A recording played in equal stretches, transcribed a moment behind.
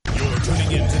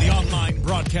into the online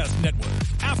broadcast network,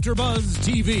 AfterBuzz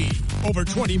TV. Over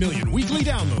 20 million weekly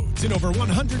downloads in over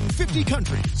 150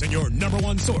 countries, and your number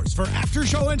one source for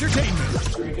after-show entertainment.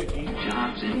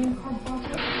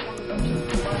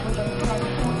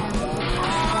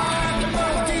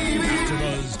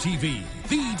 AfterBuzz TV,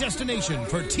 the destination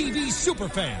for TV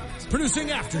superfans. Producing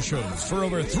aftershows for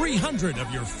over 300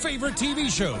 of your favorite TV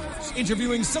shows.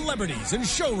 Interviewing celebrities and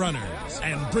showrunners.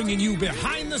 And bringing you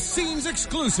behind-the-scenes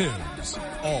exclusives.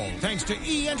 All thanks to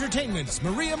E! Entertainment's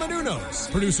Maria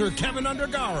Menounos, producer Kevin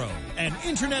Undergaro, and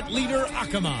internet leader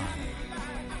Akamai.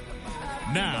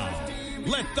 Now,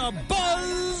 let the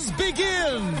buzz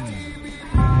begin!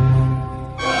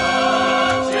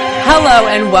 Hello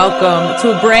and welcome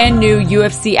to a brand new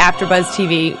UFC AfterBuzz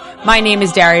TV. My name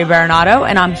is Daria Baronato,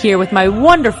 and I'm here with my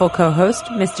wonderful co-host,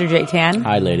 Mr. J Tan.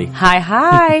 Hi, lady.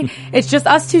 Hi. It's just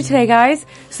us two today, guys.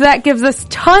 So that gives us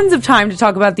tons of time to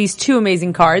talk about these two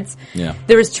amazing cards. Yeah.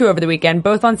 There was two over the weekend,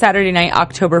 both on Saturday night,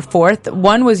 October 4th.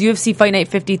 One was UFC Fight Night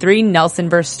 53, Nelson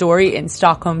vs. Story in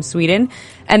Stockholm, Sweden.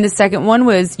 And the second one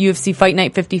was UFC Fight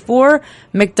Night 54,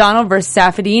 McDonald vs.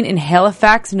 Safadine in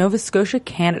Halifax, Nova Scotia,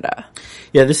 Canada.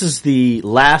 Yeah, this is the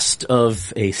last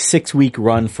of a 6-week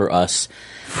run for us.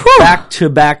 Whew. Back to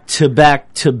back to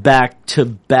back to back to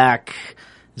back.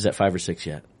 Is that 5 or 6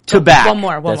 yet? To back. One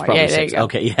more. That's probably yeah, 6. there you go.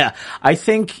 Okay, yeah. I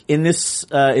think in this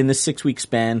 6-week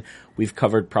span, we've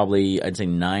covered probably, I'd say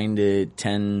 9 to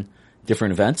 10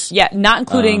 different events. Yeah, not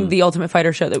including the Ultimate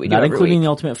Fighter show that we do Not every including week. the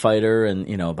Ultimate Fighter,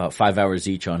 and about 5 hours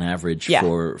each on average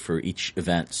for each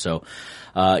event. So,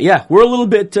 yeah, we're a little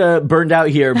bit burned out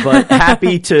here, but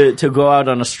happy to go out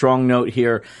on a strong note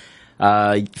here.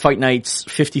 Fight nights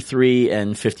 53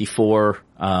 and 54,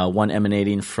 one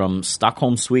emanating from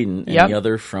Stockholm, Sweden, and the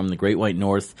other from the Great White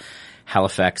North,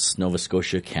 Halifax, Nova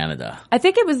Scotia, Canada. I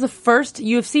think it was the first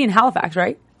UFC in Halifax,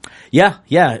 right? Yeah.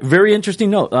 Very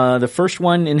interesting note. The first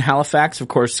one in Halifax, of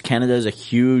course, Canada is a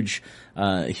huge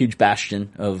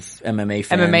bastion of MMA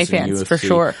fans. MMA fans, UFC, for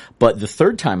sure. But the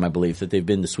third time, I believe, that they've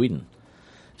been to Sweden.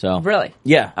 So Really?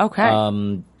 Yeah.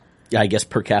 Okay. Yeah, I guess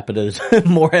per capita is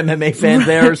more MMA fans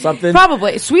there or something.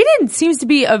 Probably. Sweden seems to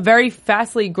be a very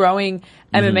fastly growing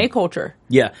MMA culture.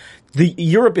 Yeah. The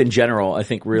Europe in general, I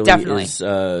think, really Definitely. is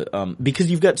because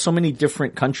you've got so many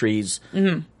different countries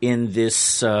in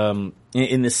this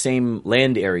in the same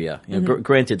land area.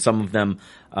 Granted, some of them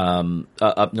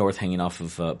up north, hanging off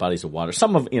of bodies of water.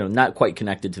 Some of not quite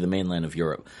connected to the mainland of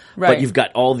Europe. Right. But you've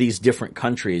got all these different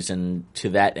countries, and to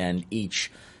that end, each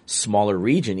smaller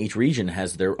region, each region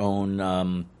has their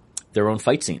own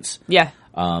fight scenes. Yeah.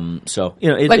 So Like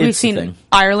it's we've seen, a thing.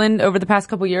 Ireland over the past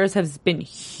couple of years has been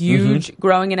huge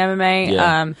growing in MMA.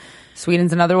 Yeah.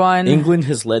 Sweden's another one. England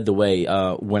has led the way.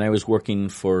 When I was working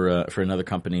for another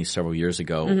company several years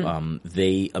ago,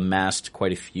 they amassed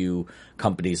quite a few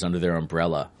companies under their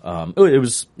umbrella. It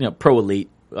was Pro Elite,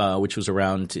 which was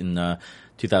around in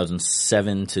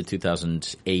 2007 to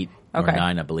 2008 or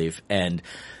 9, I believe, and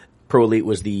Pro Elite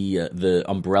was the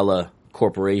umbrella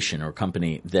corporation or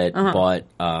company that bought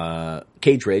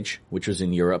Cage Rage, which was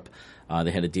in Europe. They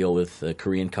had a deal with a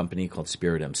Korean company called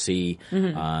Spirit MC,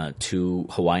 2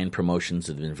 Hawaiian promotions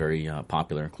that have been very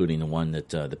popular, including the one that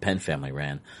the Penn family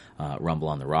ran, Rumble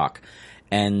on the Rock.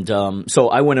 And so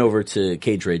I went over to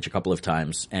Cage Rage a couple of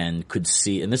times and could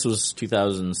see, and this was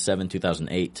 2007,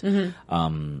 2008.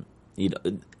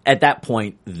 At that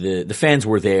point, the fans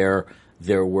were there.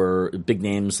 There were big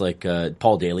names like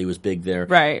Paul Daly was big there.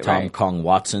 Right, Tom right. Kong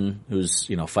Watson, who's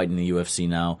fighting the UFC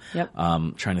now. Yep.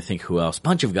 Trying to think who else.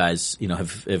 Bunch of guys,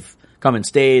 have come and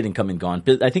stayed and come and gone.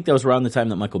 But I think that was around the time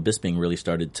that Michael Bisping really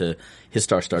his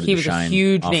star started He to was shine. a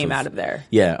huge name out of there.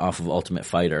 Yeah, off of Ultimate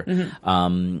Fighter.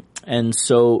 And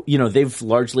so, they've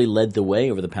largely led the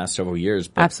way over the past several years.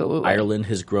 But Absolutely. Ireland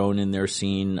has grown in their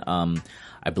scene.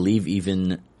 I believe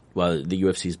even. Well, the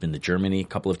UFC has been to Germany a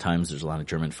couple of times. There's a lot of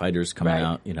German fighters coming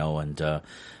out, and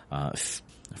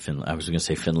Finland. I was going to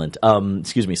say Finland.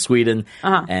 Sweden,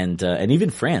 and even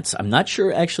France. I'm not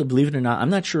sure, actually, believe it or not, I'm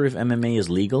not sure if MMA is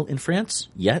legal in France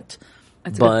yet.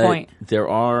 That's a good point. There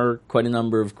are quite a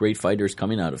number of great fighters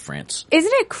coming out of France.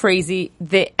 Isn't it crazy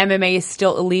that MMA is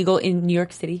still illegal in New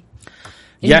York City?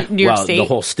 New York State. The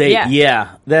whole state.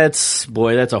 Yeah. That's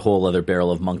a whole other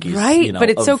barrel of monkeys. Right, but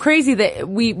it's so crazy that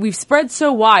we've spread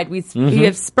so wide, we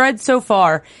have spread so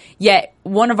far, yet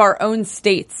one of our own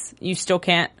states, you still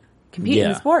can't compete in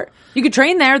the sport. You could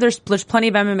train there. There's plenty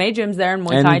of MMA gyms there and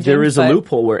Muay Thai gyms. And there is a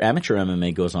loophole where amateur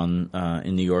MMA goes on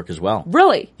in New York as well.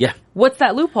 Really? Yeah. What's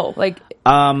that loophole?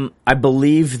 I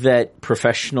believe that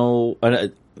professional.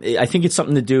 I think it's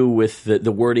something to do with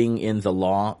the wording in the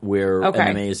law where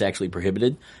MMA is actually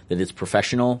prohibited. That it's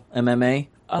professional MMA.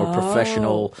 or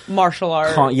professional martial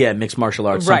art. Mixed martial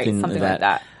arts, Right, something something like like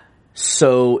that.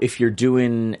 So if you're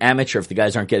doing amateur, if the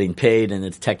guys aren't getting paid and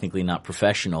it's technically not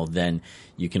professional, then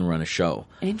you can run a show.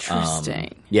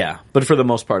 Interesting. Yeah, but for the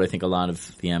most part, I think a lot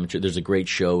of the amateur. There's a great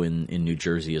show in New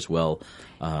Jersey as well,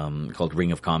 called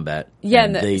Ring of Combat. Yeah,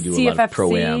 and the they do CFFC a lot of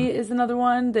pro-am. is another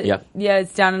one. That, Yep. Yeah,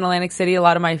 it's down in Atlantic City. A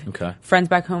lot of my friends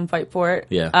back home fight for it.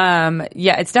 Yeah.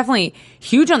 Yeah, it's definitely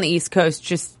huge on the East Coast.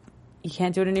 Just you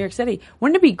can't do it in New York City.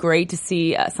 Wouldn't it be great to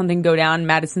see something go down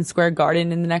Madison Square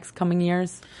Garden in the next coming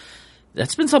years?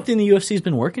 That's been something the UFC has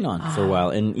been working on for a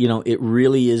while, and it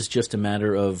really is just a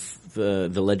matter of the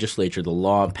legislature, the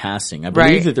law passing. I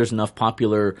believe that there's enough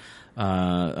popular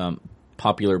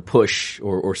push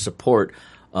or support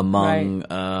among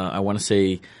I want to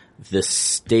say the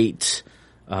state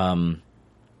the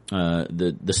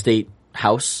state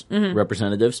House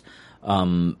representatives.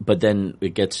 But then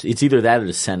it's either that or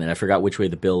the Senate. I forgot which way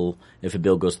if a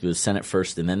bill goes through the Senate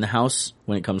first and then the House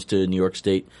when it comes to New York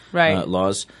State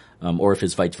laws, or if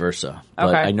it's vice versa.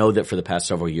 But I know that for the past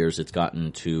several years it's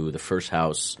gotten to the first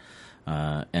House,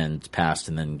 and passed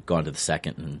and then gone to the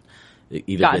second and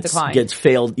either gets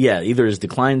failed. Yeah, either is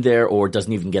declined there or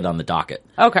doesn't even get on the docket.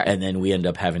 Okay. And then we end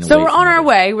up having to So wait we're on our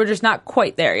way. We're just not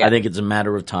quite there yet. I think it's a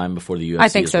matter of time before the UFC I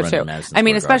think is so running too. Madison I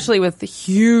mean, Square especially with the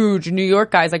huge New York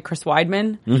guys like Chris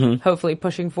Weidman, hopefully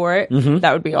pushing for it.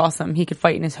 That would be awesome. He could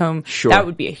fight in his home. Sure. That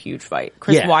would be a huge fight.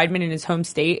 Chris Weidman in his home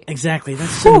state. Exactly.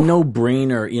 That's a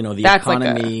no-brainer. The That's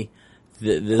economy,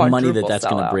 the money that's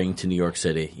going to sellout. bring to New York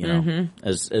City.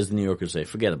 As the New Yorkers say,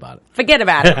 forget about it. Forget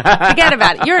about it. Forget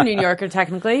about it. You're a New Yorker,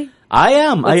 technically. I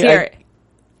am. Let's hear it.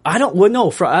 I don't. Well,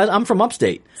 no. I'm from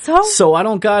upstate, so I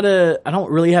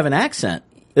don't really have an accent.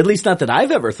 At least not that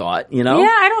I've ever thought. Yeah,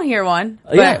 I don't hear one.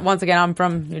 But Yeah. once again, I'm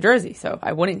from New Jersey, so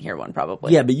I wouldn't hear one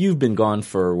probably. Yeah, but you've been gone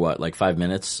for what, like 5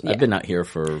 minutes? Yeah. I've been out here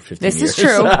for 15 This years. is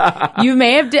true. You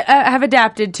may have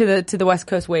adapted to the West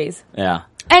Coast ways. Yeah.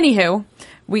 Anywho,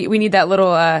 we need that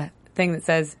little thing that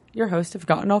says your host have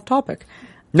gotten off topic.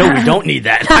 No, we don't need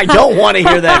that. I don't want to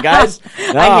hear that, guys.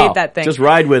 No, I hate that thing. Just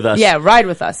ride with us. Yeah, ride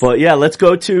with us. But yeah, let's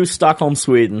go to Stockholm,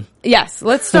 Sweden. Yes,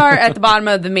 let's start at the bottom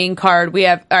of the main card. We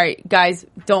have, all right, guys,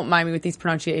 don't mind me with these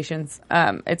pronunciations.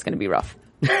 It's going to be rough.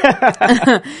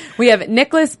 We have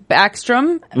Nicholas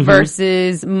Backstrom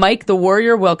versus Mike the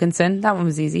Warrior Wilkinson. That one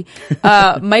was easy.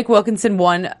 Mike Wilkinson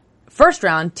won first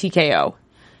round TKO.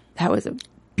 That was a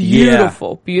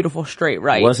beautiful straight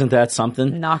right. Wasn't that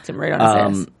something? Knocked him right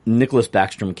on his ass. Nicholas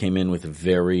Backstrom came in with a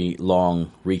very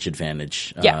long reach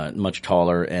advantage. Much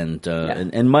taller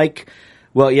and Mike.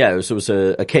 Well, yeah, it was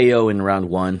a KO in round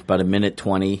one, about a minute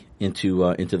 20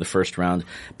 into the first round.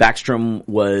 Backstrom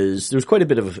there was quite a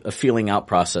bit of a feeling out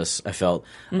process, I felt.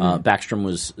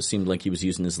 Backstrom seemed like he was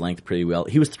using his length pretty well.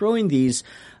 He was throwing these,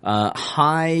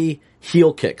 high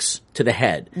heel kicks to the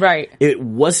head. Right. It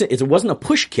wasn't a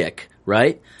push kick,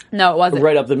 right? No, it wasn't.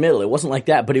 Right up the middle. It wasn't like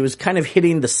that, but he was kind of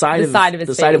hitting the side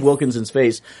of Wilkinson's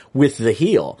face with the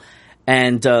heel.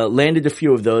 And landed a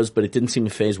few of those, but it didn't seem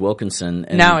to faze Wilkinson.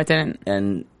 No, it didn't.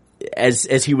 And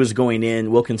as he was going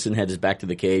in, Wilkinson had his back to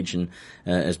the cage, and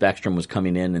as Backstrom was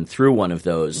coming in and threw one of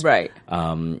those, right?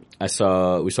 We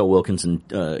saw Wilkinson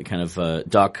kind of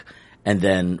duck and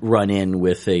then run in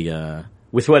with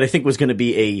what I think was going to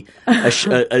be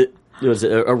it was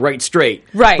a right straight,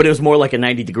 right? But it was more like a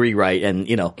 90-degree right, and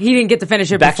he didn't get to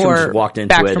finish it before Backstrom walked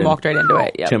into it. Backstrom walked right into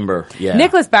it. Yep. Timber, yeah.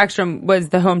 Nicholas Backstrom was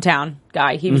the hometown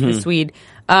guy. He was the Swede,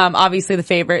 obviously the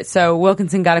favorite. So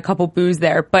Wilkinson got a couple boos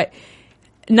there, but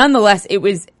nonetheless, it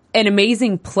was an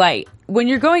amazing play. When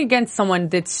you're going against someone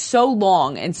that's so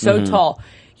long and so tall,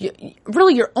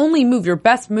 really your only move, your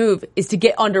best move, is to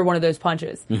get under one of those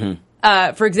punches.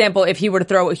 For example, if he were to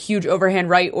throw a huge overhand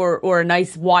right or a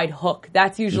nice wide hook,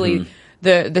 that's usually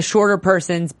the shorter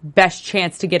person's best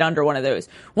chance to get under one of those.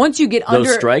 Once you get those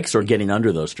under strikes or getting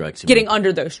under those strikes,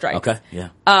 under those strikes. Okay, yeah.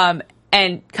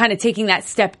 And kind of taking that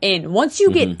step in. Once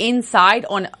you get inside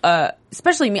on,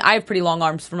 especially me, I have pretty long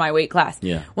arms for my weight class.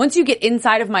 Yeah. Once you get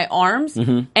inside of my arms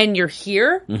and you're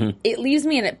here, it leaves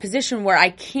me in a position where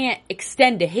I can't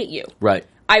extend to hit you. Right.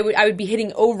 I would be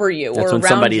hitting over you or around you. That's when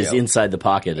somebody is inside the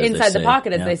pocket, as inside the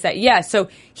pocket, as they say. Yeah, so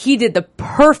he did the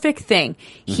perfect thing.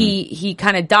 He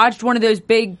kind of dodged one of those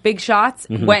big shots,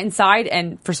 went inside,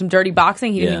 and for some dirty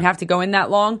boxing, he didn't even have to go in that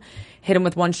long. Hit him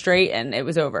with one straight, and it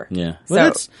was over. Yeah, well,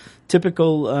 that's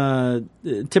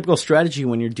typical strategy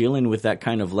when you're dealing with that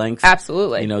kind of length.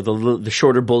 Absolutely. The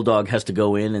shorter bulldog has to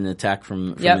go in and attack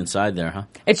from inside there, huh?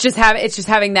 It's just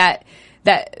having that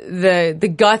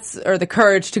the guts or the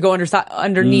courage to go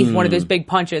underneath one of those big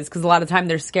punches, because a lot of time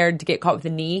they're scared to get caught with a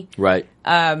knee. Right.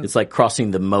 It's like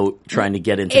crossing the moat, trying to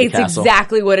get into the castle. It's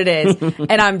exactly what it is.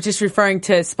 And I'm just referring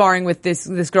to sparring with this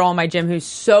girl in my gym who's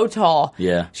so tall.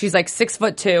 Yeah. She's like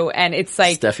 6'2", and it's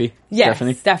like Stephanie.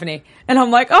 And I'm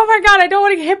like, oh my God, I don't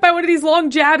want to get hit by one of these long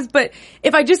jabs, but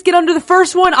if I just get under the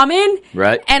first one, I'm in.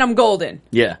 Right. And I'm golden.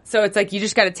 Yeah. So it's like you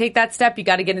just got to take that step. You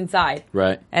got to get inside.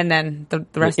 Right. And then the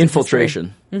rest.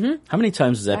 Infiltration. How many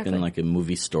times has that been like a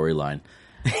movie storyline?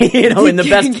 In the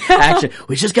best action,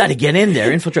 we just got to get in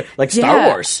there, infiltrate, like Star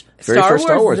Wars. Very first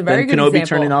Star Wars. Ben Kenobi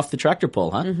turning off the tractor pull,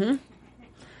 huh? Mm-hmm.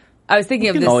 I was thinking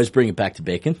of this. Always bring it back to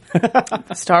bacon.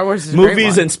 Star Wars is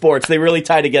movies and sports, they really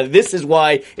tie together. This is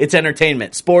why it's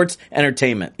entertainment. Sports,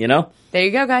 entertainment, There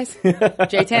you go, guys.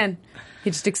 J10. He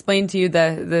just explained to you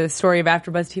the story of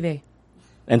AfterBuzz TV.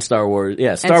 And Star Wars.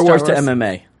 Yeah, Star Wars to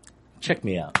MMA. Check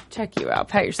me out. Check you out.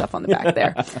 Pat yourself on the back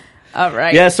there. All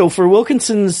right. Yeah, so for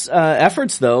Wilkinson's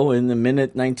efforts, though, in the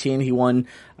minute 19, he won.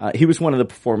 He was one of the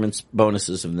performance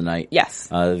bonuses of the night. Yes.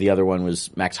 The other one was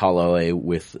Max Holloway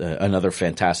with another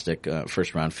fantastic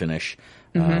first-round finish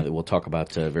that we'll talk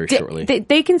about very shortly.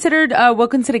 They considered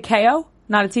Wilkinson a KO,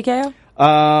 not a TKO?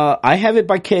 I have it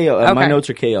by KO. Okay. My notes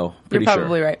are KO. You're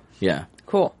probably right. Yeah.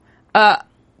 Cool.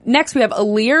 Next, we have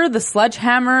Alir, the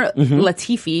Sledgehammer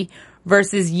Latifi,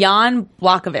 versus Jan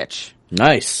Blachowicz.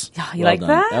 Nice. You like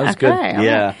that? That was good.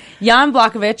 Yeah. Jan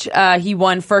Blachowicz, he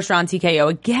won first round TKO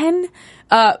again.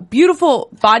 Beautiful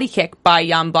body kick by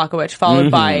Jan Blachowicz,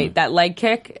 followed by that leg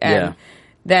kick. And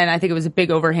then I think it was a big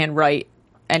overhand right,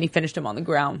 and he finished him on the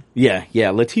ground. Yeah.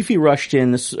 Latifi rushed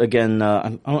in. This, again,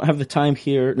 I don't have the time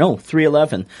here. No,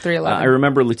 3:11. 3:11. I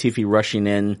remember Latifi rushing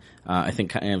in, I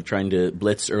think kind of trying to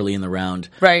blitz early in the round.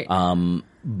 Right.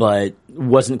 But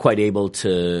wasn't quite able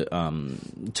to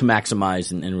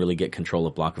maximize and really get control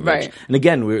of Blachowicz. Right. And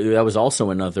again, that was also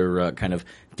another kind of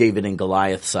David and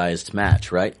Goliath sized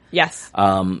match, right? Yes.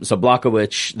 So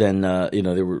Blachowicz then,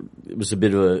 it was a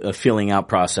bit of a feeling out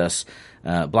process.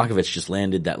 Blachowicz just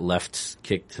landed that left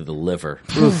kick to the liver.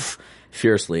 Oof.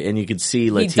 Fiercely, and you could see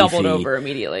Latifi. He doubled over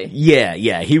immediately.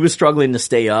 Yeah. He was struggling to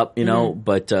stay up,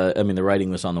 but the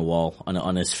writing was on the wall,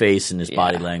 on his face and his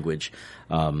body language,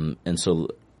 and so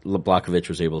Blachowicz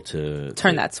was able to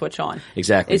turn that switch on.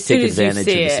 Exactly, take advantage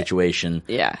of the situation.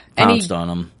 Yeah, pounced on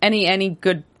him. Any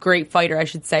great fighter, I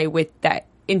should say, with that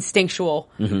instinctual,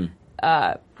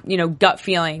 gut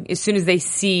feeling. As soon as they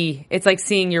see, it's like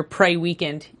seeing your prey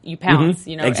weakened. You pounce,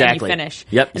 exactly. and you finish.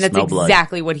 Yep, and that's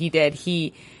exactly what he did.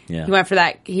 He went for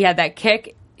that. He had that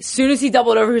kick. As soon as he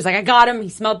doubled over, he was like, I got him. He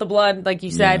smelled the blood, like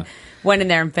you said. Went in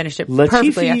there and finished it.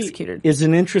 Perfectly executed. Is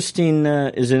an interesting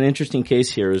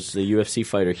case here as the UFC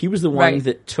fighter. He was the one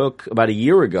that took about a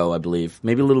year ago, I believe,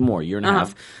 maybe a little more, year and a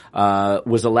half,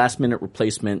 was a last minute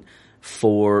replacement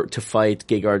to fight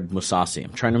Gegard Mousasi.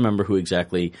 I'm trying to remember who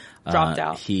exactly dropped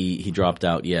out. He dropped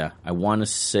out. Yeah, I want to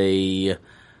say.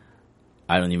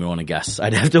 I don't even want to guess.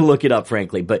 I'd have to look it up,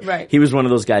 frankly. But he was one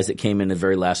of those guys that came in at the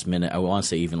very last minute. I want to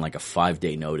say even like a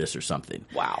 5-day notice or something.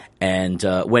 Wow. And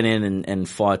went in and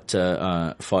fought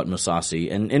Mousasi.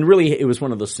 And really, it was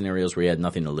one of those scenarios where he had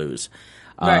nothing to lose.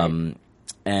 And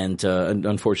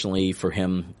unfortunately for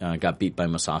him, got beat by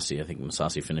Mousasi. I think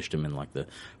Mousasi finished him in like the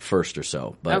first or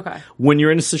so. But when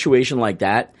you're in a situation like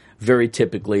that, very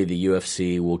typically the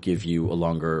UFC will give you a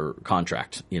longer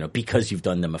contract, because you've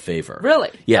done them a favor.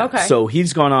 Really? Yeah. Okay. So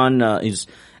he's gone on,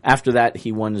 after that,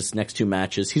 he won his next 2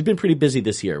 matches. He's been pretty busy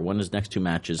this year, won his next 2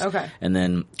 matches. Okay. And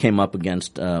then came up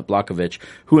against Blachowicz,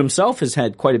 who himself has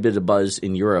had quite a bit of buzz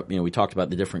in Europe. We talked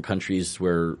about the different countries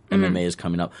where MMA is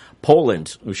coming up.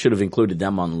 Poland, we should have included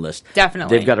them on the list.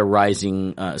 Definitely. They've got a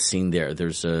rising scene there.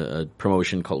 There's a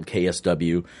promotion called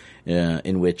KSW,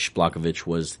 in which Blachowicz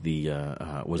was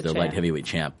their light heavyweight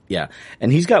champ. Yeah.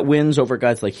 And he's got wins over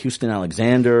guys like Houston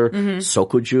Alexander,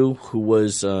 Sokoju, who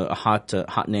was a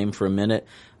hot name for a minute.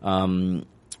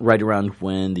 Right around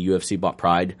when the UFC bought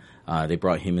Pride, they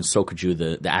brought him in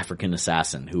Sokoju, the African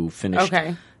assassin, who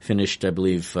finished, I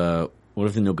believe, one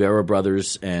of the Nogueira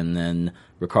brothers and then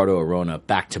Ricardo Arona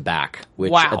back to back,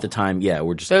 which at the time,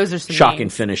 were just those are some shocking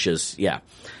names. Finishes. Yeah.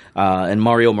 And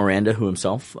Mario Miranda, who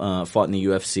himself fought in the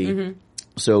UFC.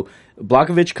 So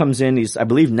Blachowicz comes in. He's, I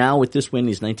believe, now with this win,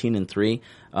 he's 19-3.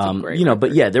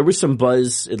 But there was some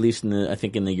buzz, at least in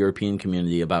the European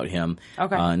community, about him.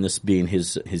 Okay. And this being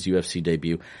his UFC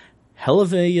debut. Hell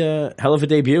of a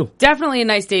debut. Definitely a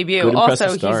nice debut. Good,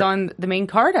 also, start. he's on the main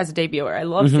card as a debuter. I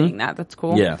love seeing that. That's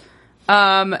cool. Yeah.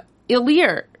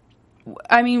 Ilir,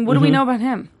 what do we know about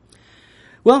him?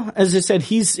 Well, as I said,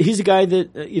 he's a guy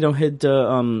that had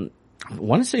I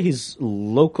want to say he's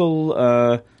local.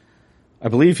 I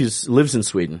believe he lives in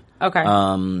Sweden. Okay.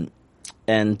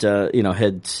 And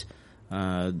had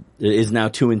is now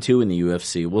 2-2 in the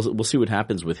UFC. We'll see what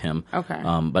happens with him. Okay.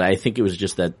 But I think it was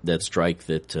just that strike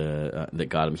that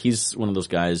got him. He's one of those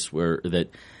guys that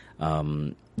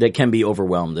can be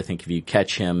overwhelmed. I think if you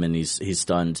catch him and he's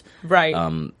stunned,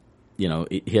 right.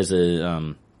 He has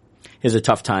a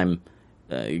tough time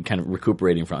kind of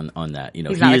recuperating on that. He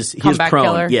is prone.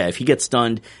 Killer. Yeah, if he gets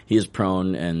stunned, he is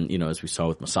prone. And as we saw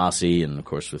with Masasi and of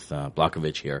course with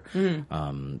Blachowicz here,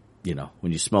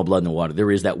 when you smell blood in the water,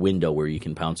 there is that window where you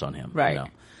can pounce on him. Right.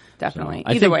 Definitely.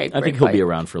 So Either way, I think he'll be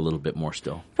around for a little bit more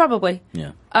still. Probably.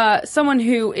 Yeah. Someone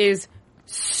who is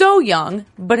so young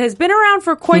but has been around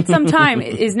for quite some time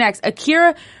is next.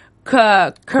 Akira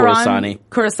Kurosani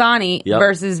Yep.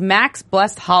 versus Max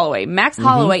Blessed Holloway. Max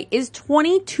Holloway is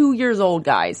 22 years old,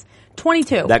 guys.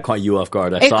 22. That caught you off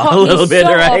guard. I It saw caught a little me bit,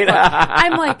 so right? off guard.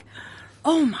 I'm like,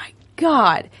 oh my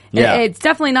God. Yeah. It's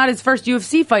definitely not his first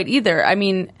UFC fight either. I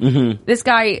mean, this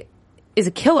guy is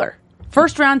a killer.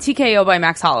 First round TKO by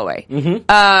Max Holloway.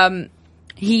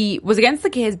 He was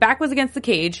against his back was against the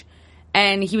cage,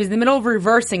 and he was in the middle of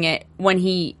reversing it when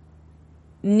he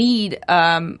kneed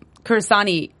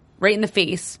Kurosani right in the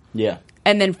face. Yeah.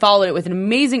 And then followed it with an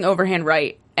amazing overhand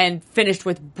right and finished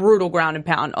with brutal ground and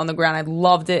pound on the ground. I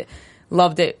loved it.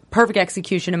 Loved it. Perfect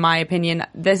execution, in my opinion.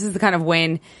 This is the kind of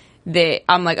win that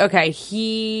I'm like, okay,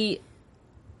 he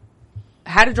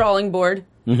had a drawing board.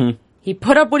 He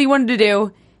put up what he wanted to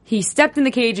do. He stepped in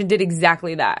the cage and did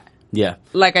exactly that. Yeah.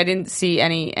 Like, I didn't see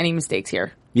any mistakes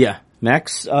here. Yeah.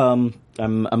 Max, I'm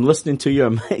listening to you.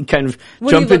 I'm kind of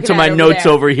What are you jumping to looking my at notes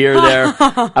over over here there.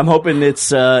 I'm hoping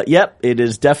it's, it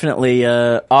is definitely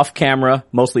off camera,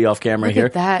 mostly off camera Look here.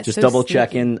 at that. Just So double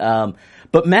checking.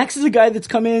 But Max is a guy that's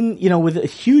come in, with a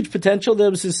huge potential. That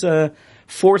was his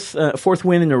fourth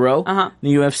win in a row in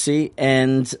the UFC.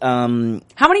 And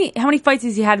How many fights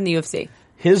has he had in the UFC?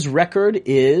 his record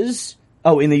is...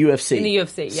 Oh, in the UFC. In the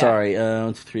UFC, yeah. Sorry.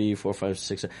 1, 2, 3, 4, 5,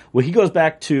 6, 7. Well, he goes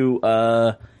back to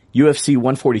UFC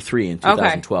 143 in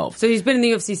 2012. Okay. So he's been in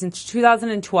the UFC since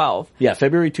 2012. Yeah,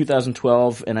 February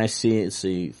 2012, and I see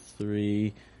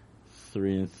 3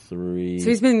 and 3. So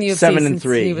he's been in the UFC 7 and since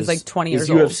 3. he was like 20 years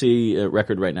his old. UFC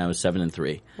record right now is 7 and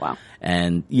 3. Wow.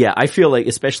 And yeah, I feel like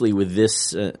especially with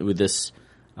this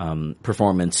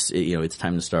performance, it's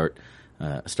time to start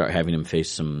having him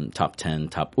face some top 10,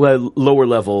 lower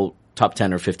level top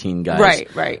 10 or 15 guys,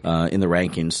 Right. in the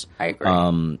rankings. I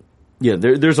agree.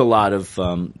 There's a lot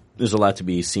to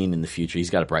be seen in the future. He's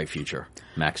got a bright future.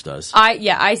 Max does.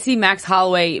 I see Max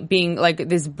Holloway being like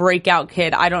this breakout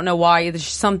kid. I don't know why. There's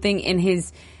something in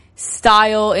his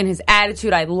style, in his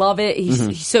attitude. I love it.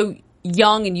 He's so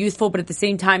young and youthful, but at the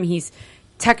same time, he's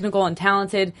technical and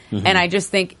talented. And I just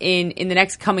think in the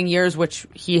next coming years, which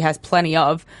he has plenty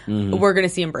of, we're going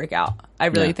to see him break out. I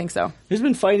really think so. He's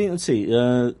been fighting, let's see,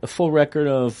 a full record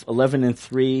of 11 and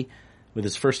 3 with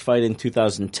his first fight in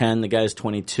 2010. The guy's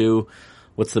 22.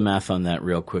 What's the math on that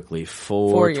real quickly?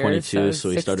 4 years, 22, so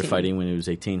he 16. started fighting when he was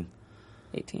 18.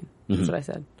 18. That's what I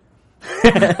said.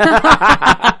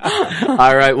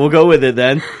 All right, we'll go with it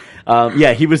then.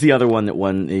 He was the other one that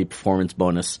won a performance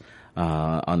bonus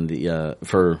on the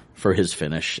for his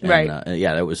finish. And, right.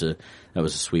 That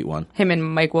was a sweet one. Him and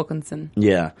Mike Wilkinson.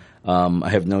 Yeah. I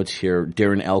have notes here.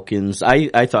 Darren Elkins. I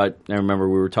remember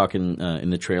we were talking in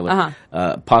the trailer.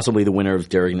 Possibly the winner of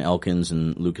Darren Elkins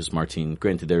and Lucas Martin.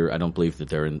 Granted, I don't believe that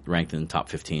they're ranked in the top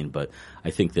 15, but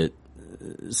I think that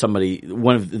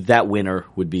one of that winner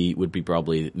would be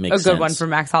probably make sense. A good one for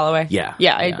Max Holloway. Yeah.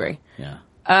 Yeah, I agree. Yeah.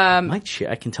 My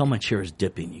chair, I can tell my chair is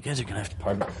dipping. You guys are gonna have to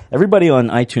pardon me. Everybody on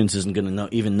iTunes isn't gonna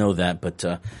even know that, but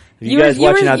you guys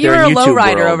watching out there in YouTube you were a low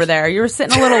rider world, over there. You were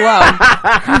sitting a little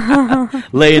low.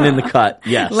 laying in the cut.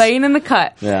 Yes, laying in the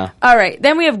cut. Yeah. All right.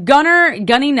 Then we have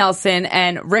Gunny Nelson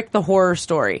and Rick the Horror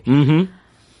Story. Mm-hmm.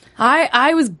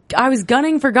 I was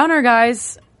gunning for Gunner,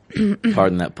 guys.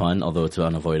 Pardon that pun, although it's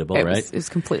unavoidable, right? It was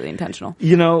completely intentional.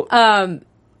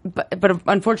 But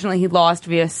unfortunately, he lost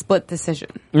via split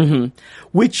decision. Mm-hmm.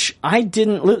 Which I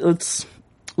didn't. Let's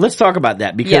talk about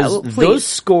that because those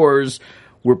scores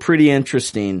were pretty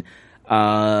interesting.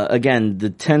 Again, the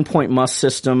 10-point must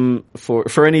system for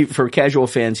casual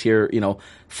fans here.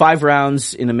 5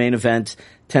 rounds in the main event,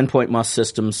 10-point must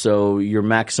system. So your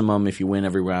maximum, if you win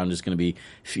every round, is going to be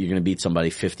you're going to beat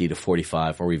somebody 50 to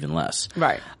 45 or even less.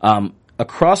 Right.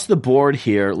 Across the board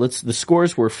here, the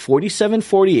scores were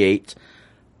 47-48.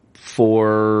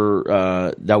 For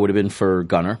that would have been for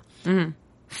Gunner,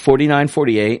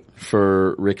 49-48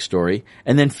 for Rick Story,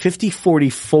 and then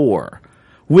 50-44,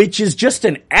 which is just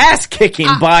an ass kicking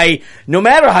by no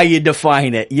matter how you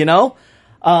define it.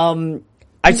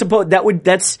 I suppose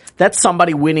that's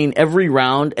somebody winning every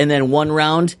round and then one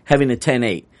round having a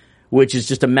 10-8, which is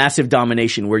just a massive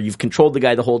domination where you've controlled the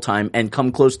guy the whole time and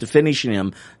come close to finishing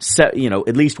him,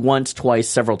 at least once, twice,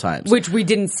 several times. Which we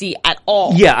didn't see at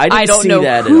all. Yeah, I don't know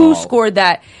that who scored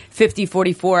that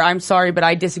 50-44. I'm sorry, but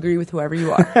I disagree with whoever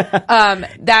you are.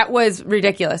 That was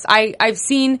ridiculous. I've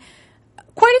seen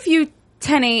quite a few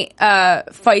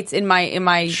 10-8 fights in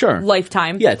my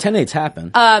lifetime. Yeah, 10-8s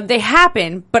happen. They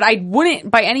happen, but I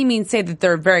wouldn't by any means say that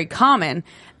they're very common.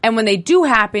 And when they do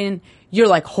happen, you're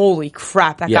like, holy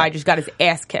crap, that guy just got his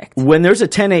ass kicked. When there's a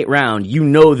 10-8 round, you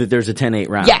know that there's a 10-8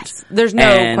 round. Yes, there's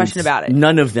no question about it.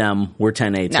 None of them were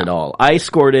 10-8s at all. I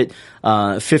scored it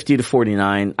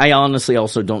 50-49. I honestly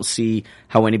also don't see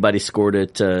how anybody scored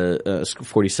it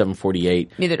 47-48.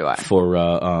 Neither do I.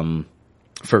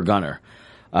 For Gunnar.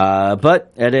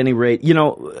 But at any rate,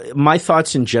 my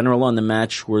thoughts in general on the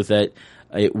match were that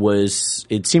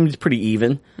it seemed pretty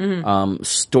even. Mm-hmm.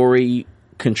 Story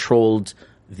controlled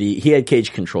he had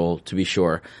cage control, to be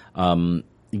sure.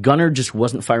 Gunnar just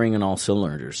wasn't firing on all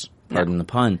cylinders. Pardon the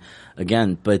pun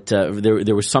again, but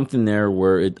there was something there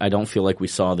where I don't feel like we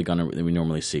saw the Gunnar that we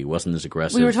normally see. It wasn't as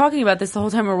aggressive. We were talking about this the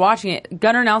whole time we were watching it.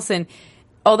 Gunnar Nelson,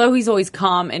 although he's always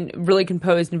calm and really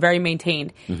composed and very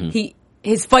maintained, mm-hmm.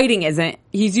 His fighting isn't.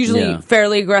 He's usually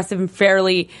fairly aggressive and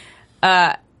fairly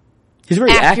he's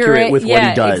very accurate with what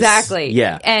he does. Exactly.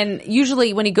 Yeah. And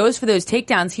usually when he goes for those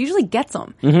takedowns, he usually gets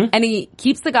them. Mm-hmm. And he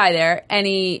keeps the guy there and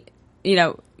he,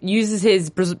 uses his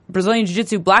Brazilian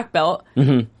Jiu-Jitsu black belt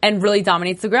mm-hmm. and really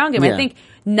dominates the ground game. Yeah. I think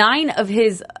 9 of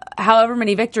his however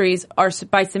many victories are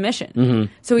by submission.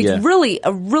 Mm-hmm. So he's really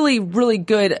a really, really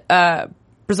good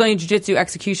Brazilian Jiu-Jitsu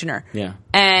executioner. Yeah.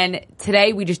 And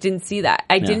today we just didn't see that.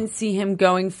 I didn't see him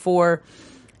going for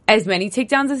as many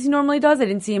takedowns as he normally does. I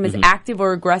didn't see him as active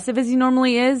or aggressive as he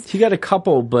normally is. He got a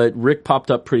couple, but Rick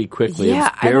popped up pretty quickly. Yeah,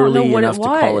 it was barely I don't know what enough it was.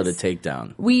 to call it a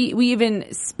takedown. We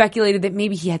even speculated that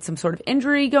maybe he had some sort of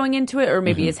injury going into it, or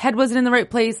maybe his head wasn't in the right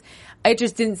place. It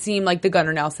just didn't seem like the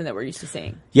Gunnar Nelson that we're used to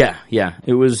seeing. Yeah.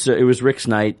 It was Rick's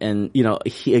night, and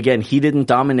he didn't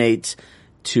dominate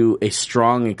to a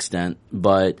strong extent,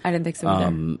 but I didn't think so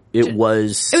either. It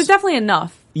was definitely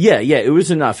enough. Yeah, it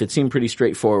was enough. It seemed pretty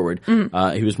straightforward.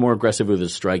 Mm-hmm. He was more aggressive with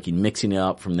his striking, mixing it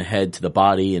up from the head to the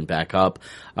body and back up.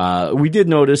 We did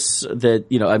notice that,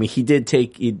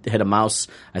 he had a mouse,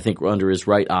 I think, under his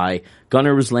right eye.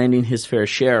 Gunnar was landing his fair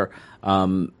share,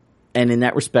 and in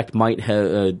that respect might have,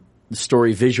 the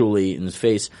story visually in his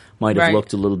face might have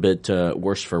looked a little bit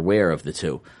worse for wear of the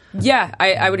two. Yeah,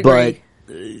 I would agree.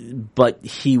 But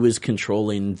he was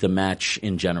controlling the match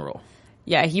in general.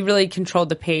 Yeah, he really controlled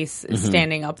the pace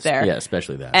standing up there. Yeah,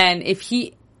 especially that. And if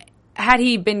he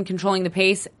been controlling the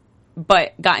pace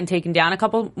but gotten taken down a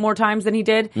couple more times than he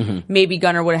did, maybe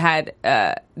Gunnar would have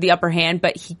had the upper hand,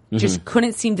 but he just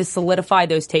couldn't seem to solidify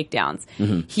those takedowns.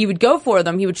 He would go for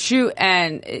them, he would shoot,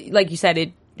 and like you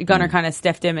said, Gunnar kind of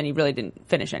stiffed him and he really didn't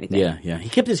finish anything. Yeah. He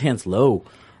kept his hands low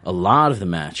a lot of the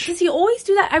match. Does he always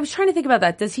do that? I was trying to think about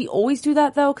that. Does he always do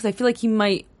that, though? Because I feel like he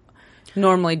might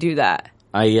normally do that.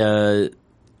 Not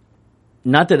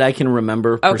that I can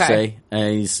remember per se.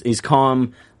 He's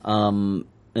calm,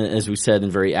 as we said,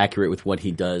 and very accurate with what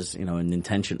he does. And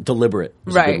deliberate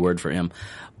is a good word for him.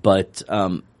 But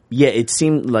it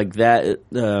seemed like that.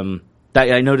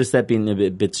 I noticed that being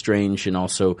a bit strange, and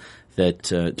also that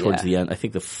towards the end, I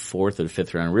think the 4th or the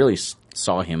 5th round, really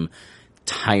saw him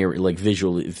tired, like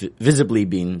visibly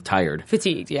being tired.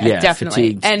 Fatigued,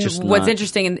 definitely. Fatigued, and what's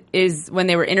interesting is when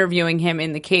they were interviewing him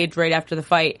in the cage right after the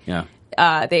fight,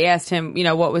 they asked him,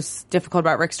 what was difficult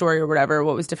about Rick Story or whatever,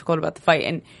 what was difficult about the fight,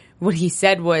 and what he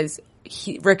said was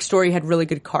Rick Story had really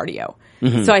good cardio.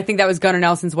 So I think that was Gunnar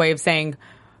Nelson's way of saying,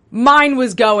 mine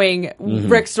was going,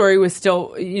 Rick Story was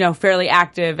still, fairly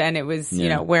active, and it was,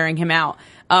 wearing him out.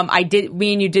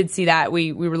 Me and you did see that.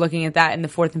 We were looking at that in the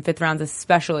 4th and 5th rounds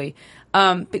especially.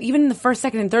 But even in the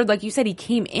 1st, 2nd, and 3rd, like you said, he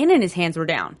came in and his hands were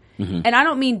down. And I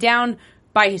don't mean down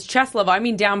by his chest level. I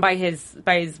mean down by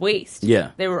his waist.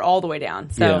 Yeah. They were all the way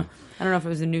down. So I don't know if it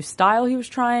was a new style he was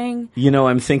trying.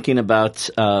 I'm thinking about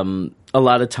a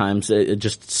lot of times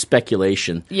just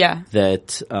speculation. Yeah.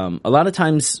 That a lot of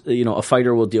times, a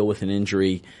fighter will deal with an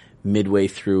injury midway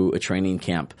through a training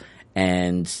camp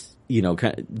and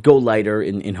go lighter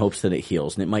in hopes that it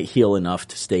heals, and it might heal enough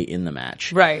to stay in the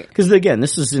match. Right. Because, again,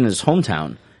 this is in his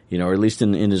hometown, or at least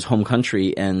in his home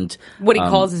country. And what he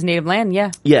calls his native land,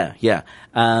 yeah. Yeah.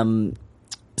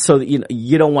 So,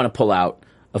 you don't want to pull out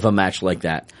of a match like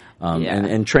that.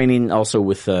 And training also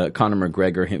with Conor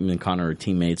McGregor, him and Conor are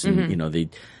teammates, and, they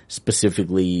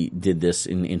specifically did this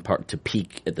in part to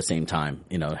peak at the same time,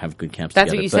 have good camps That's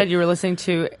together. what you said you were listening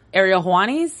to Ariel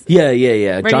Hawani's?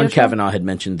 Yeah. John show? Kavanaugh had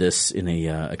mentioned this in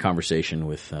a conversation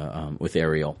with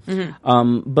Ariel.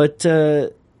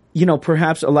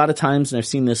 Perhaps a lot of times, and I've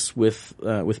seen this with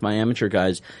my amateur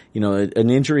guys, an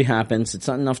injury happens. It's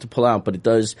not enough to pull out, but it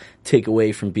does take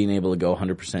away from being able to go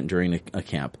 100% during a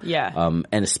camp. Yeah.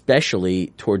 And especially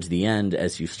towards the end,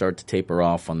 as you start to taper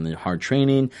off on the hard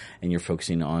training and you're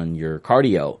focusing on your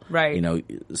cardio. Right.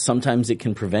 Sometimes it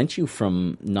can prevent you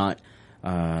from not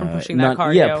pushing that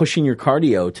cardio. Yeah, pushing your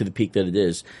cardio to the peak that it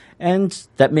is. And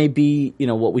that may be,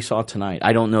 what we saw tonight.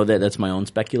 I don't know that. That's my own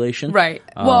speculation. Right.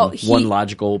 One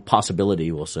logical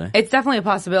possibility, we'll say. It's definitely a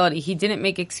possibility. He didn't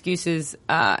make excuses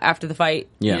after the fight.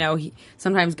 Yeah.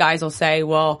 Sometimes guys will say,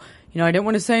 well, I didn't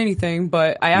want to say anything,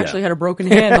 but I actually had a broken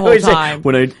hand the whole time.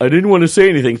 When I didn't want to say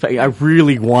anything, I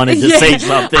really wanted to say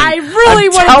something. I really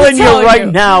wanted to tell I'm telling you right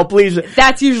now, please.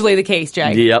 That's usually the case,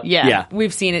 Jay. Yep. Yeah.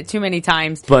 We've seen it too many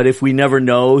times. But if we never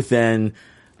know, then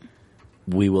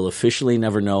we will officially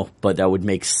never know, but that would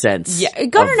make sense. Yeah,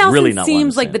 Gunnar Nelson really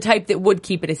seems like the type that would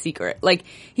keep it a secret. Like,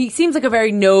 he seems like a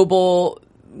very noble,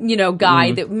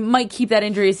 guy that might keep that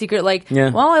injury a secret. Like,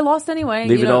 well, I lost anyway.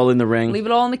 Leave it all in the ring. Leave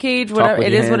it all in the cage. Whatever.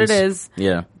 It is what it is.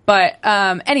 Yeah. But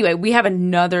anyway, we have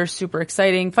another super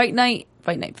exciting fight night.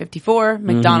 Fight night 54,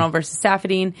 McDonald versus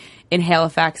Saffiedine in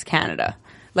Halifax, Canada.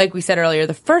 Like we said earlier,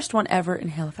 the first one ever in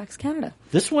Halifax, Canada.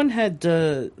 This one had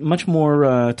much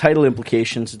more title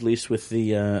implications, at least with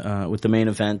the main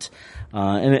event,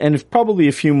 and probably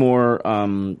a few more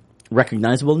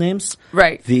recognizable names.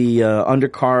 Right. The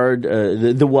undercard,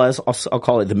 I'll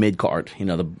call it the mid card.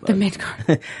 The mid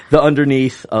card, the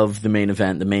underneath of the main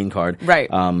event, the main card. Right.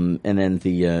 And then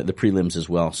the prelims as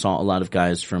well. Saw a lot of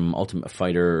guys from Ultimate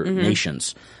Fighter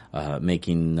nations.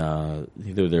 Making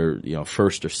either their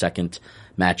first or second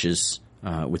matches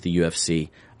with the UFC.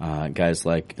 Guys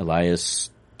like Elias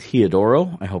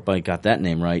Theodoro, I hope I got that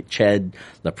name right. Ched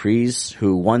Laprise,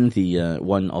 who won the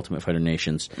Ultimate Fighter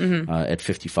Nations at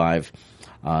 55.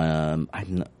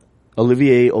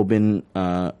 Olivier Aubin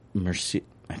Mercier.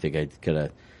 I think I got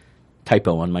a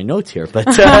typo on my notes here, but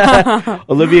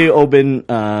Olivier Aubin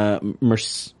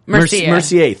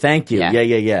Mercier. Thank you.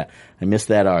 Yeah. I missed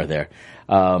that R there.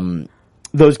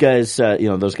 Those guys,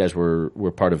 those guys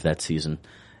were part of that season,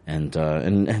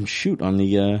 and shoot on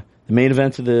the main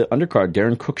event of the undercard,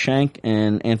 Darren Cruikshank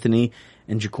and Anthony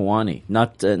Njokuani.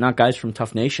 Not guys from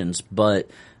Tough Nations, but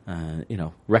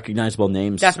recognizable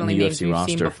names. Definitely in the names UFC we've roster.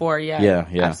 seen before. Yeah,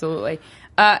 absolutely.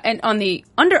 And on the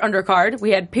undercard,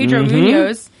 we had Pedro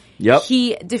Munoz. Yep.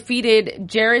 He defeated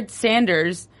Jared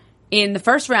Sanders in the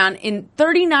first round in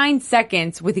 39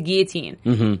 seconds with a guillotine.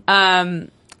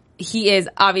 He is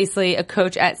obviously a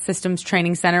coach at Systems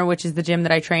Training Center, which is the gym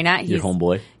that I train at. Your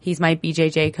homeboy. He's my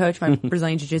BJJ coach, my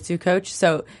Brazilian Jiu-Jitsu coach.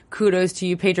 So kudos to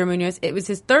you, Pedro Munoz. It was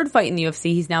his third fight in the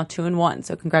UFC. He's now 2-1.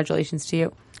 So congratulations to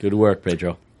you. Good work,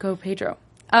 Pedro. Go, Pedro.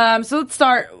 So let's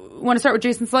start. Want to start with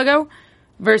Jason Sluggo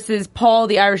versus Paul,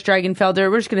 the Irish Dragon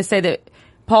Felder. We're just going to say that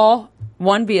Paul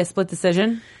won via split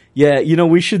decision. Yeah,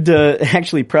 we should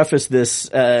actually preface this.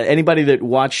 Anybody that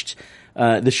watched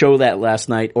the show that last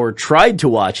night, or tried to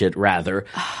watch it, rather.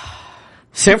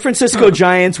 San Francisco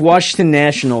Giants, Washington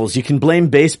Nationals. You can blame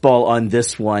baseball on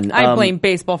this one. I blame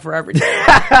baseball for everything.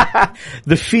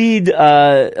 The feed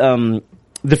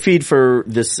for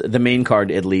the main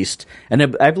card at least,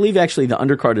 and I believe actually the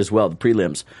undercard as well, the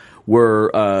prelims,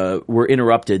 were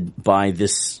interrupted by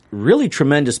this really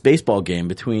tremendous baseball game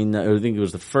between I think it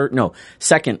was the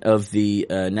second of the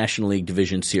National League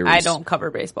Division Series. I don't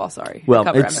cover baseball, sorry. Well, I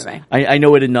cover MMA. I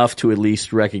know it enough to at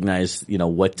least recognize,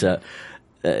 what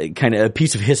kind of a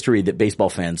piece of history that baseball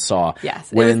fans saw.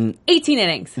 Yes, when it was 18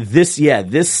 innings. This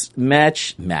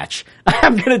match.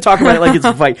 I'm going to talk about it like it's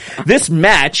a fight.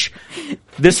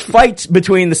 This fight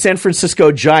between the San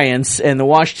Francisco Giants and the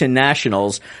Washington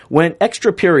Nationals went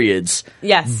extra periods.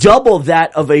 Yes. Double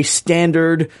that of a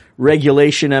standard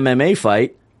regulation MMA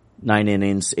fight. 9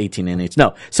 innings, 18 innings.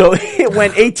 No. So it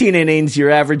went 18 innings,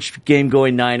 your average game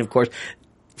going 9, of course.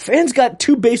 Fans got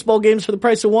 2 baseball games for the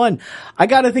price of 1. I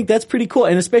gotta think that's pretty cool.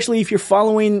 And especially if you're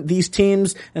following these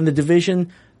teams and the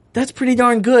division, that's pretty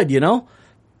darn good,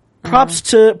 Props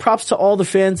to all the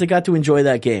fans that got to enjoy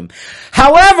that game.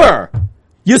 However,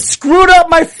 you screwed up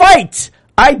my fight.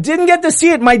 I didn't get to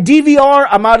see it. My DVR,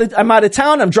 I'm out of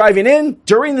town. I'm driving in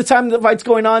during the time the fight's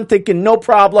going on, thinking no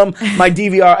problem. My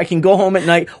DVR, I can go home at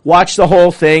night, watch the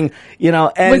whole thing,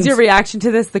 And was your reaction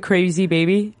to this the crazy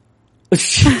baby?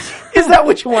 Is Is that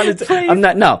what you wanted to? Please. I'm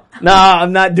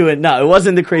not doing. No, it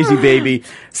wasn't the Crazy Baby.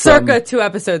 Circa 2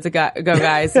 episodes ago,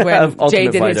 guys, when Of Ultimate Jay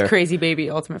did Fighter. his Crazy Baby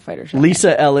Ultimate Fighter show.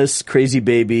 Lisa Ellis, Crazy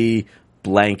Baby,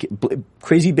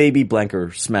 Crazy Baby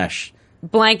Blanker Smash.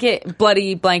 Blanket,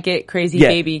 bloody blanket, Crazy Yeah,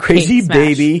 Baby, Crazy cake smash.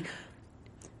 Baby,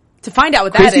 To find out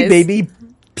what Crazy that is. Baby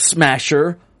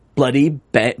Smasher, Bloody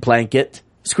Blanket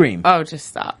Scream. Oh, just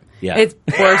stop. Yeah. It's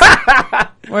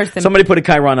worse than Somebody put a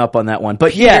Chiron up on that one,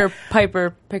 but Peter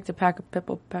Piper picked a pack of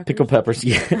pickle peppers. Pickle peppers.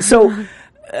 Yeah.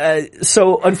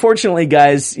 So unfortunately,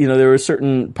 guys, there was a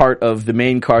certain part of the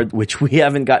main card which we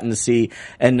haven't gotten to see,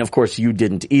 and of course you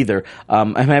didn't either.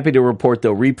 I'm happy to report,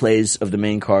 though, replays of the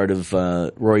main card of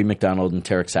Rory McDonald and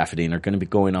Tarek Safadine are going to be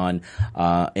going on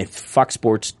at Fox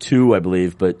Sports 2, I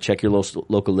believe, but check your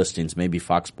local listings, maybe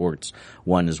Fox Sports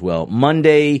 1 as well.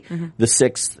 Monday, the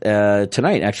 6th,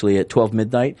 tonight, actually, at 12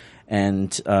 midnight.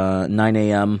 And 9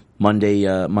 a.m.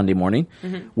 Monday morning.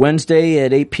 Wednesday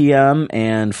at 8 p.m.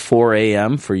 and 4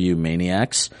 a.m. for you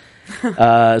maniacs. So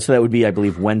that would be, I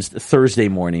believe, Thursday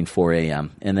morning, 4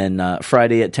 a.m. And then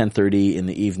Friday at 10:30 in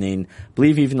the evening. I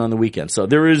believe even on the weekend. So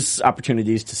there is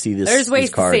opportunities to see this. There's ways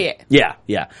this card. to see it.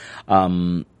 Yeah.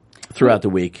 Throughout the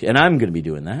week, and I'm going to be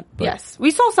doing that. But. Yes,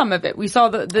 we saw some of it. We saw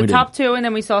the top two, and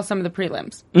then we saw some of the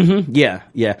prelims. Yeah.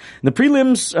 And the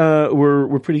prelims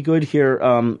were pretty good here.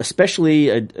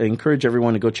 Especially, I encourage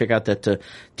everyone to go check out that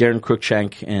Darren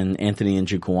Cruikshank and Anthony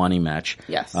Njokuani match.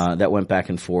 Yes, that went back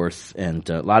and forth, and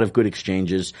a lot of good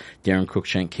exchanges. Darren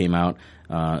Cruikshank came out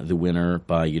the winner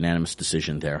by unanimous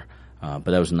decision there, but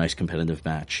that was a nice competitive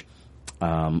match.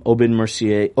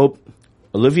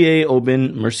 Olivier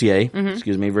Aubin-Mercier,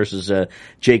 versus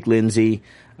Jake Lindsay,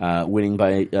 winning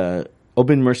by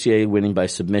Aubin-Mercier winning by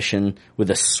submission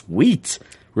with a sweet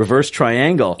reverse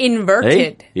triangle.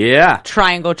 Inverted. Hey? Yeah.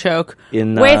 Triangle choke.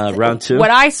 In with round 2.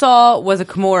 What I saw was a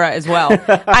Kimura as well.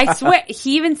 I swear,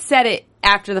 he even said it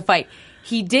after the fight.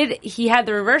 He had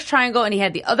the reverse triangle and he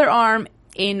had the other arm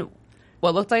in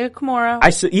what looked like a Kimura.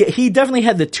 He definitely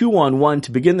had the 2-on-1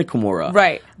 to begin the Kimura.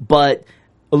 Right. But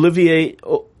Olivier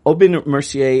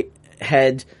Aubin-Mercier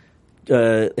had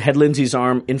Lindsay's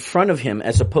arm in front of him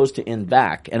as opposed to in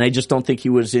back, and I just don't think he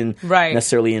was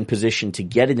necessarily in position to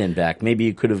get it in back. Maybe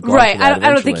he could have gone right. for that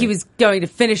I don't think he was going to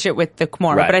finish it with the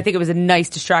Kimura, but I think it was a nice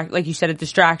like you said, a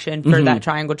distraction for that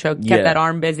triangle choke. Kept that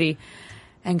arm busy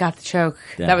and got the choke.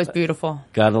 Yeah. That was beautiful.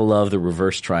 Gotta love the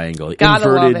reverse triangle. Gotta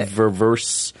Inverted love it.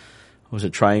 reverse. What was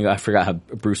it, triangle? I forgot how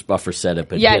Bruce Buffer said it,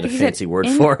 but he had a fancy word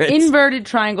for it. Inverted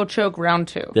triangle choke round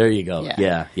 2. There you go.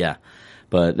 Yeah.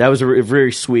 But that was a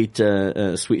very sweet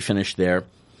finish there.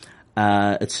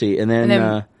 Let's see. And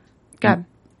then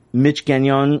Mitch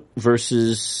Gagnon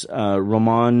versus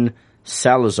Roman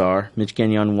Salazar. Mitch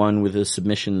Gagnon won with a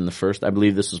submission in the first. I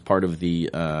believe this was part of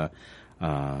the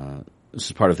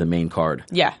main card.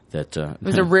 Yeah. It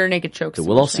was a rear naked choke. That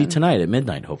we'll all see tonight at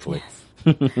midnight, hopefully. Yes.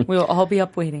 We will all be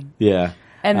up waiting. Yeah.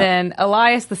 And then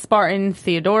Elias the Spartan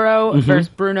Theodoro versus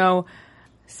Bruno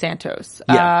Santos.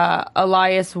 Yeah.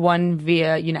 Elias won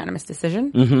via unanimous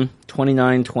decision.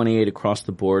 29-28 across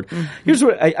the board. Here's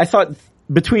what I thought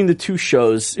between the two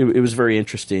shows, it was very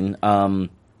interesting.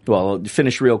 I'll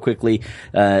finish real quickly.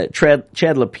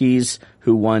 Chad Lapise,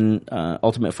 who won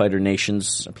Ultimate Fighter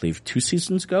Nations, I believe 2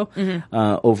 seasons ago,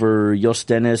 over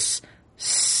Yostenis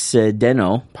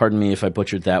Sedeno. Pardon me if I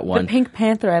butchered that one. The Pink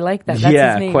Panther, I like that. That's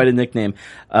his name. Quite a nickname.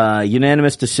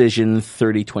 Unanimous decision,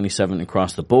 30-27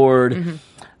 across the board.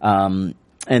 And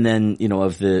then,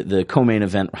 of the co-main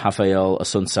event, Rafael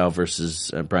Asuncao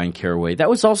versus Brian Caraway. That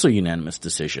was also unanimous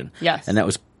decision. Yes. And that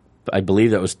was, I believe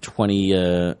that was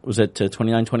 29-28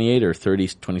 or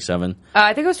 30-27?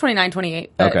 I think it was 29-28,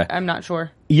 but okay. I'm not sure.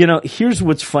 Here's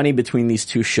what's funny between these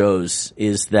two shows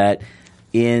is that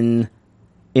in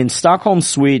Stockholm,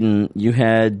 Sweden, you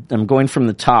had, I'm going from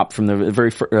the top, from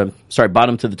the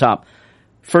bottom to the top.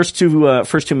 First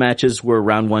two matches were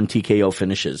round 1 TKO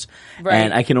finishes. Right.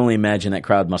 And I can only imagine that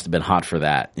crowd must have been hot for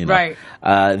that. Right.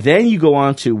 Then you go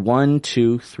on to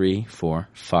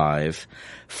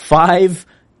 5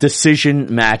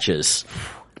 decision matches.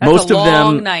 That's a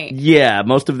long night. Yeah,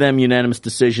 most of them unanimous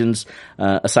decisions,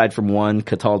 aside from one,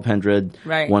 Katal Pendred,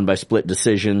 won by split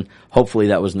decision. Hopefully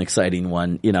that was an exciting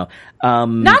one, Not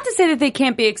to say that they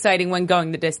can't be exciting when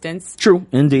going the distance. True,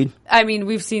 indeed. I mean,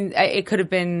 we've seen, it could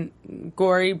have been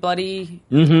gory, bloody,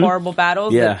 horrible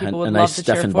battles that people would love to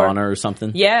cheer for. Stefan Bonner or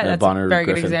something. Yeah, that's Bonner a very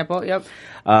Griffin. good example, yep.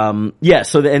 And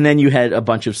then you had a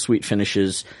bunch of sweet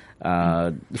finishes,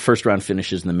 first round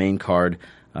finishes in the main card,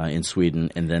 in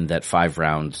Sweden, and then that 5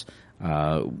 rounds.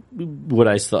 What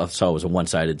I saw was a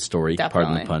one-sided story,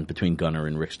 pardon the pun, between Gunnar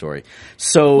and Rick Story.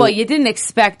 So, well, you didn't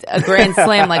expect a grand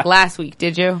slam like last week,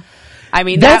 did you? I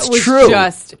mean, That's that was true.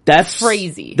 just That's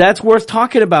crazy. That's worth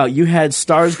talking about. You had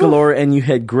stars galore, and you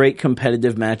had great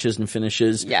competitive matches and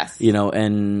finishes. Yes.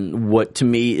 And what to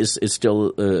me is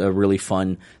still a really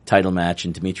fun title match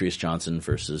in Demetrius Johnson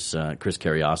versus Chris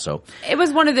Carriasso. It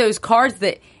was one of those cards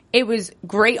that it was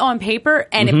great on paper,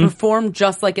 and it performed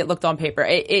just like it looked on paper.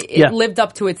 It lived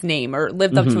up to its name, or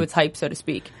lived up to its hype, so to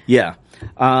speak. Yeah.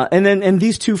 And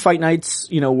these two fight nights,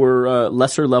 were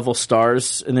lesser level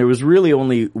stars, and there was really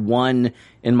only one,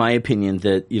 in my opinion,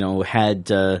 that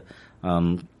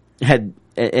had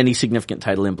any significant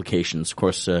title implications. Of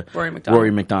course,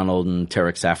 Rory McDonald and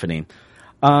Tarek Saffiedine.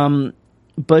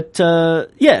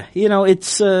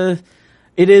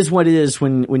 It is what it is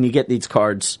when you get these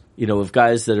cards. Of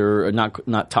guys that are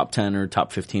not top 10 or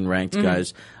top 15 ranked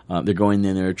guys. They're going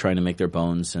in there trying to make their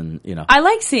bones, and I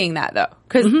like seeing that though,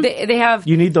 because they have.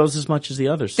 You need those as much as the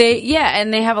others.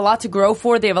 And they have a lot to grow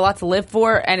for. They have a lot to live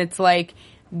for, and it's like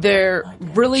they're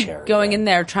really going in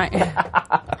there trying.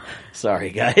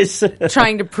 Sorry, guys.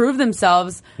 Trying to prove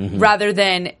themselves rather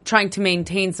than trying to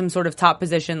maintain some sort of top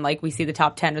position, like we see the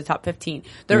top 10 or the top 15.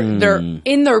 They're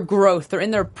in their growth. They're in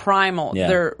their primal. Yeah.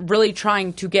 They're really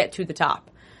trying to get to the top.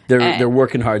 They're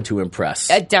working hard to impress.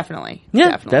 Definitely.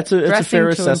 Yeah, definitely. that's a fair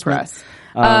assessment.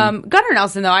 Gunnar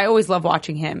Nelson, though, I always love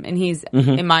watching him, and he's,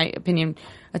 in my opinion,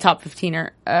 a top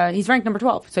 15er. He's ranked number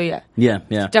 12, so yeah. Yeah.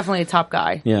 Definitely a top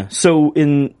guy. Yeah. So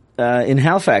in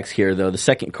Halifax here, though, the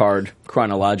second card,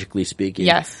 chronologically speaking,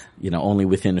 yes, only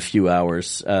within a few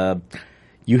hours,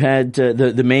 you had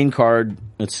the main card.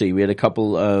 Let's see, we had a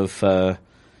couple of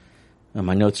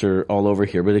my notes are all over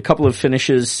here, but a couple of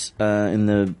finishes in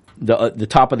the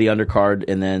top of the undercard,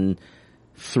 and then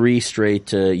 3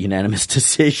 straight unanimous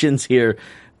decisions here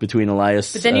between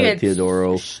Elias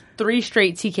Theodorou. 3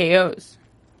 straight TKOs.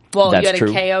 Well, That's you had true.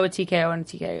 a KO, a TKO, and a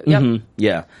TKO. Yep.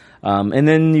 Yeah. And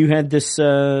then you had this,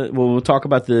 we'll talk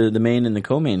about the main and the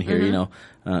co-main here,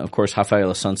 of course, Rafael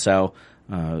Assunção,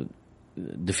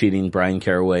 defeating Brian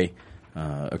Caraway,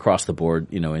 across the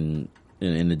board,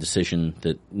 in a decision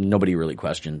that nobody really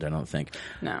questioned, I don't think.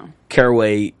 No.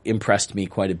 Caraway impressed me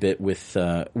quite a bit with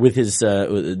his,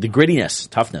 the grittiness,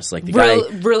 toughness, like the guy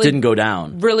really didn't go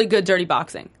down. Really good dirty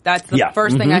boxing. That's the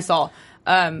first thing I saw.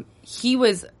 He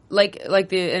was, like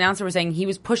the announcer was saying, he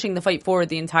was pushing the fight forward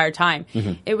the entire time.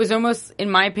 It was almost,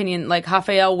 in my opinion, like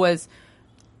Rafael was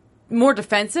more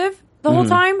defensive the whole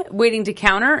time, waiting to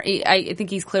counter. I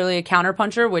think he's clearly a counter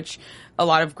puncher, which a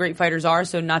lot of great fighters are,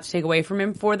 so not to take away from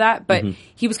him for that. But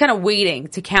he was kind of waiting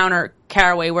to counter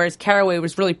Caraway, whereas Caraway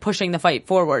was really pushing the fight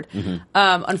forward.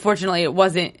 Unfortunately, it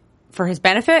wasn't for his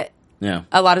benefit. Yeah.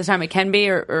 A lot of the time it can be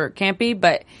or it can't be,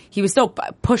 but he was still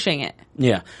pushing it.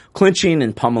 Yeah. Clinching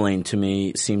and pummeling, to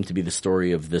me, seemed to be the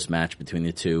story of this match between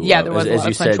the two. Yeah, there was a lot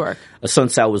of clinch work.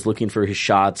 Assunção was looking for his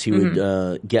shots. He would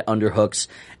get underhooks,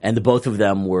 and the both of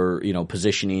them were,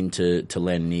 positioning to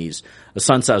land knees.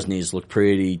 Assunção's knees looked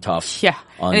pretty tough. Yeah.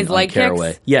 On, and his leg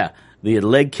Caraway. kicks? Yeah. The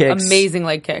leg kicks. Amazing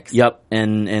leg kicks. Yep.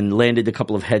 And landed a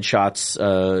couple of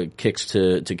headshots, kicks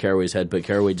to Caraway's head, but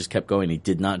Caraway just kept going. He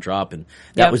did not drop, and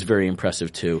that was very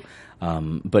impressive too.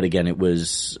 But again, it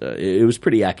was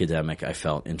pretty academic, I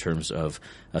felt, in terms of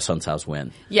Assunção's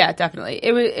win. Yeah, definitely.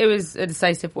 It was a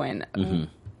decisive win.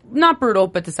 Not brutal,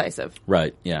 but decisive.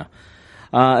 Right, yeah.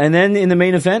 And then in the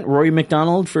main event, Rory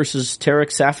McDonald versus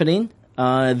Tarek Saffiedine.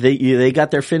 They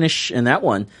got their finish in that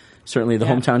one. Certainly the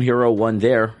hometown hero won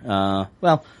there.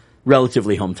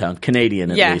 Relatively hometown. Canadian,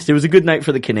 at least. It was a good night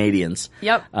for the Canadians.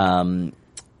 Yep.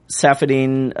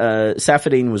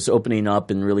 Saffiedine was opening up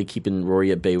and really keeping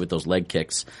Rory at bay with those leg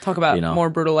kicks. Talk about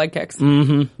more brutal leg kicks.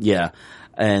 Yeah.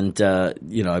 And,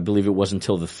 I believe it wasn't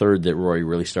until the third that Rory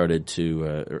really started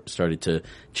to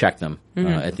check them,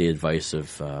 at the advice of,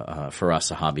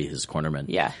 Faraz Sahabi, his cornerman.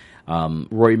 Yeah.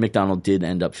 Rory McDonald did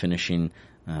end up finishing,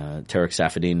 Tarek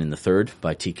Saffiedine in the third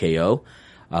by TKO.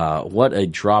 What a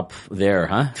drop there,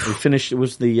 huh? He finished, it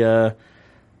was the,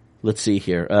 let's see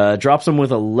here, drops him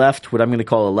with a left, what I'm going to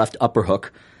call a left upper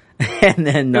hook. And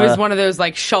then, it was one of those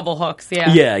like shovel hooks,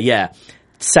 Yeah.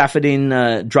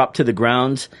 Saffiedine, dropped to the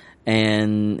ground,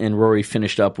 and Rory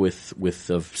finished up with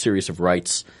a series of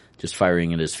rights, just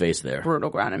firing in his face there. Brutal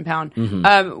ground and pound.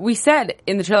 We said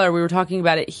in the trailer, we were talking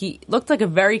about it, he looked like a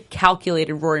very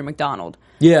calculated Rory McDonald.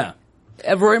 Yeah.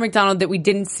 A Rory McDonald that we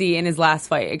didn't see in his last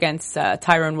fight against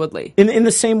Tyron Woodley. In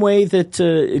the same way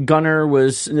that Gunnar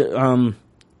was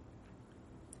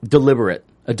deliberate,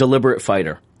 a deliberate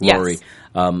fighter, Rory.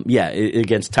 Yes.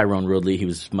 Against Tyron Woodley, he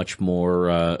was much more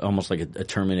almost like a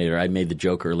Terminator. I made the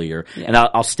joke earlier, and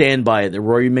I'll stand by it. That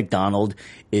Rory McDonald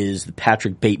is the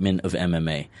Patrick Bateman of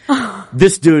MMA.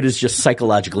 this dude is just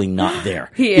psychologically not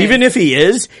there. He is. Even if he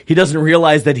is, he doesn't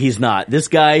realize that he's not. This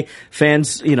guy,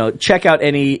 fans, check out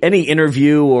any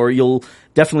interview, or you'll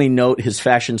definitely note his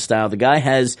fashion style. The guy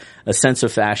has a sense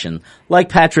of fashion, like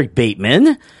Patrick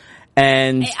Bateman.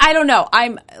 And I don't know.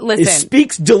 Listen.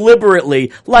 Speaks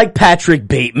deliberately like Patrick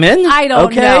Bateman. I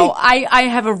don't know. I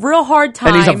have a real hard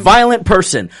time. And he's a violent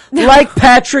person, like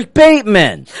Patrick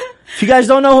Bateman. If you guys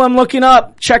don't know who I'm looking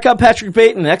up, check out Patrick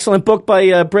Bateman. Excellent book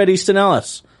by Bret Easton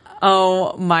Ellis.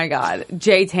 Oh my God.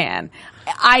 J-Tan.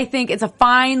 I think it's a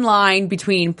fine line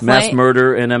between mass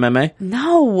murder and MMA.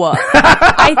 No.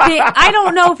 I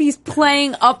don't know if he's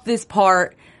playing up this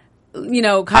part.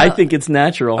 I think it's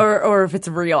natural. Or if it's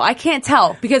real. I can't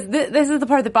tell, because this is the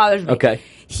part that bothers me. Okay.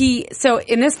 So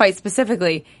in this fight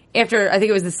specifically, after, I think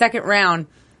it was the second round,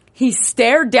 he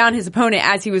stared down his opponent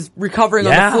as he was recovering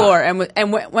on the floor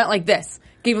and went like this.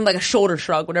 Gave him like a shoulder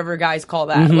shrug, whatever guys call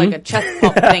that, like a chest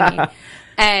pump thingy.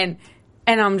 And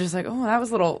I'm just like, oh, that was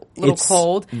a little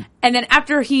cold. And then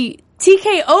after he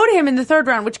TKO'd him in the third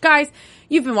round, which, guys,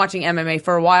 you've been watching MMA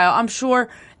for a while, I'm sure.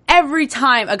 Every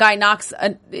time a guy knocks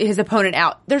his opponent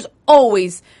out, there's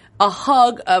always a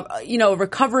hug, a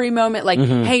recovery moment, like,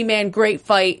 hey man, great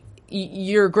fight,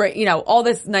 you're great, all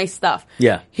this nice stuff.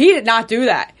 Yeah. He did not do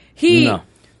that. He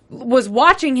was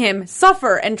watching him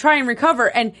suffer and try and recover,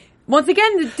 and once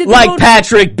again, did like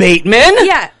Patrick Bateman?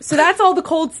 Yeah, so that's all the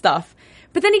cold stuff.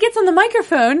 But then he gets on the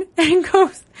microphone and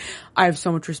goes, I have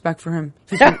so much respect for him.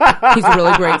 He's a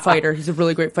really great fighter.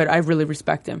 I really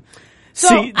respect him.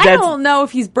 So I don't know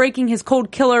if he's breaking his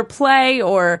cold killer play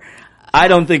or... I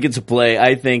don't think it's a play.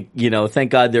 I think,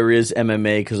 thank God there is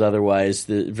MMA, because otherwise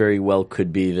it very well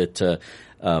could be that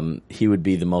he would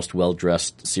be the most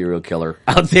well-dressed serial killer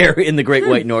out there in the Great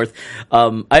White North.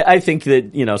 I think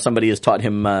that, somebody has taught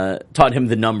him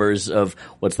the numbers of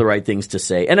what's the right things to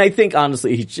say. And I think,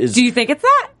 honestly, he is... Do you think it's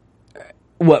that?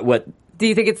 What? Do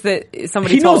you think it's that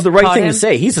somebody He knows the right thing him? to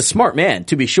say. He's a smart man,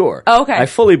 to be sure. Oh, okay. I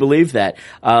fully believe that.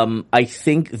 I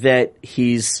think that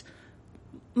he's,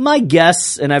 my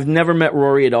guess, and I've never met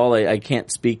Rory at all. I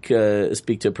can't speak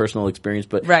to personal experience,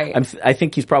 but right. I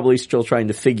think he's probably still trying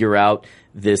to figure out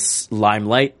this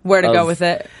limelight. Where to go with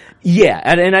it. Yeah,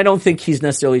 and I don't think he's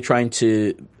necessarily trying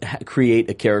to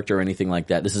create a character or anything like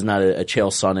that. This is not a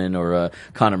Chael Sonnen or a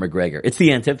Conor McGregor. It's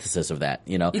the antithesis of that,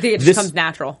 You think it just comes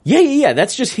natural? Yeah.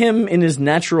 That's just him in his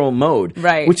natural mode.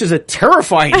 Right. Which is a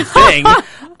terrifying thing.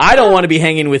 I don't want to be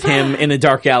hanging with him in a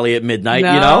dark alley at midnight,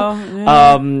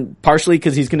 Yeah. Partially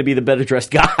because he's going to be the better dressed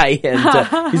guy and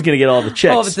he's going to get all the chicks.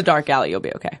 Well, if it's a dark alley, you'll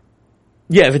be okay.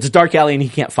 Yeah, if it's a dark alley and he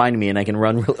can't find me and I can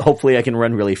run, hopefully I can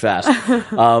run really fast.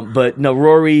 But no,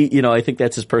 Rory, I think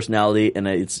that's his personality, and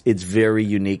it's very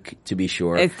unique, to be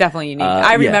sure. It's definitely unique.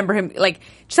 I remember him,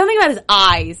 something about his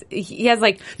eyes. He has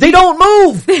they don't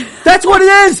move! That's what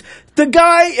it is! The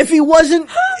guy, if he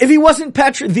wasn't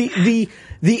Patrick, the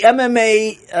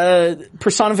MMA,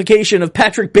 personification of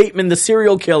Patrick Bateman, the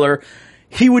serial killer,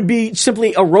 he would be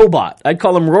simply a robot. I'd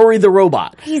call him Rory the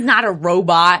Robot. He's not a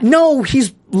robot. No,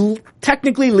 he's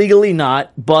technically, legally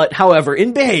not, but however,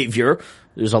 in behavior,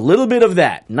 there's a little bit of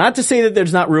that. Not to say that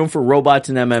there's not room for robots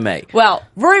in MMA. Well,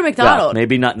 Rory McDonald. Well,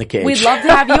 maybe not in the cage. We'd love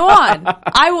to have you on.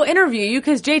 I will interview you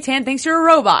because J-Tan thinks you're a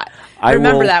robot.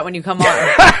 Remember that when you come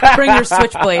on. Bring your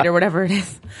switchblade or whatever it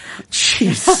is.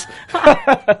 Jeez.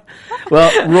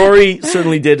 Well, Rory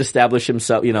certainly did establish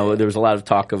himself. There was a lot of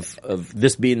talk of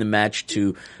this being the match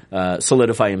to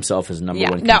solidify himself as number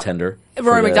one contender.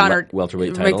 Rory McDonald,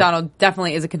 welterweight title. McDonald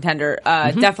definitely is a contender.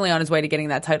 Definitely on his way to getting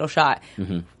that title shot.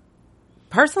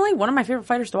 Personally, one of my favorite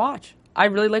fighters to watch. I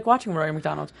really like watching Rory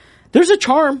McDonald. There's a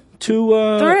charm to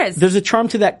there is. There's a charm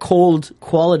to that cold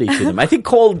quality to them. I think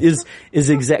cold is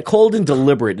cold and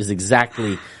deliberate is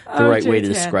exactly the right way to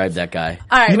describe that guy.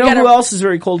 All right, who else is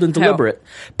very cold and deliberate?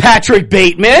 Patrick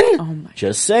Bateman. Oh my!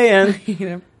 Just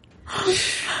saying.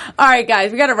 All right,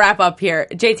 guys, we got to wrap up here.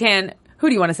 J-Tan, who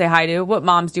do you want to say hi to? What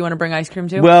moms do you want to bring ice cream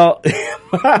to? Well,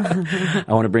 I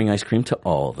want to bring ice cream to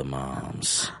all the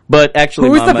moms. But actually,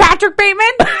 who's the Patrick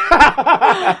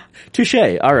Bateman? Touche.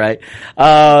 All right.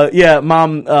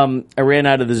 Mom, I ran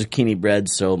out of the zucchini bread,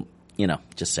 so,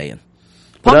 just saying.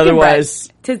 But pumpkin otherwise,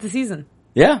 bread. 'Tis the season.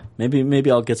 Yeah,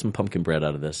 maybe I'll get some pumpkin bread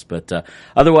out of this. But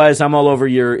otherwise, I'm all over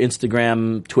your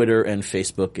Instagram, Twitter, and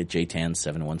Facebook at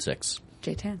JTan716.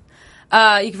 JTan.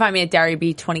 You can find me at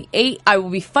DariaB28. I will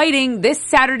be fighting this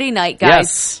Saturday night, guys.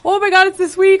 Yes. Oh my God, it's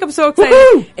this week. I'm so excited.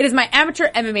 Woo-hoo! It is my amateur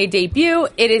MMA debut.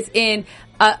 It is in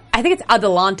I think it's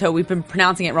Adelanto. We've been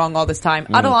pronouncing it wrong all this time.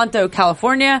 Adelanto,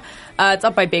 California. It's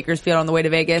up by Bakersfield on the way to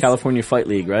Vegas. California Fight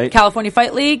League, right? California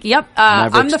Fight League. Yep.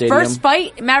 I'm the Stadium. first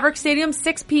fight. Maverick Stadium,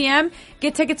 6 p.m.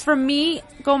 Get tickets from me.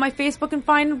 Go on my Facebook and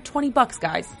find them. $20,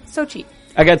 guys. So cheap.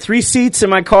 I got 3 seats in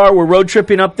my car. We're road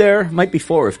tripping up there. Might be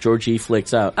 4 if Georgie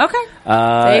flakes out. Okay.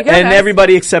 There you go, and guys.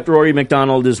 everybody except Rory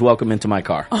McDonald is welcome into my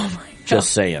car. Oh my God.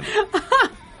 Just saying.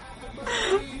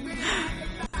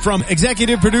 From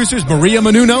executive producers Maria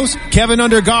Menounos, Kevin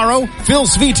Undergaro, Phil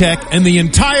Svitek, and the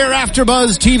entire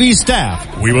AfterBuzz TV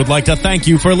staff, we would like to thank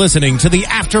you for listening to the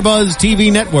AfterBuzz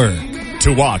TV network.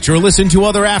 To watch or listen to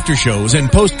other after shows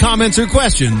and post comments or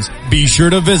questions, be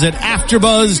sure to visit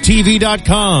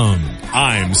AfterBuzzTV.com.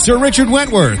 I'm Sir Richard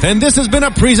Wentworth, and this has been a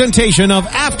presentation of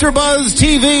AfterBuzz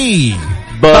TV.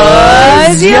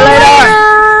 Buzz you later!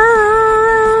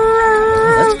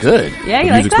 That's good. Yeah, you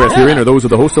The like views expressed that? herein are those of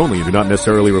the host only and do not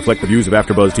necessarily reflect the views of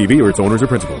AfterBuzz TV or its owners or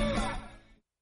principals.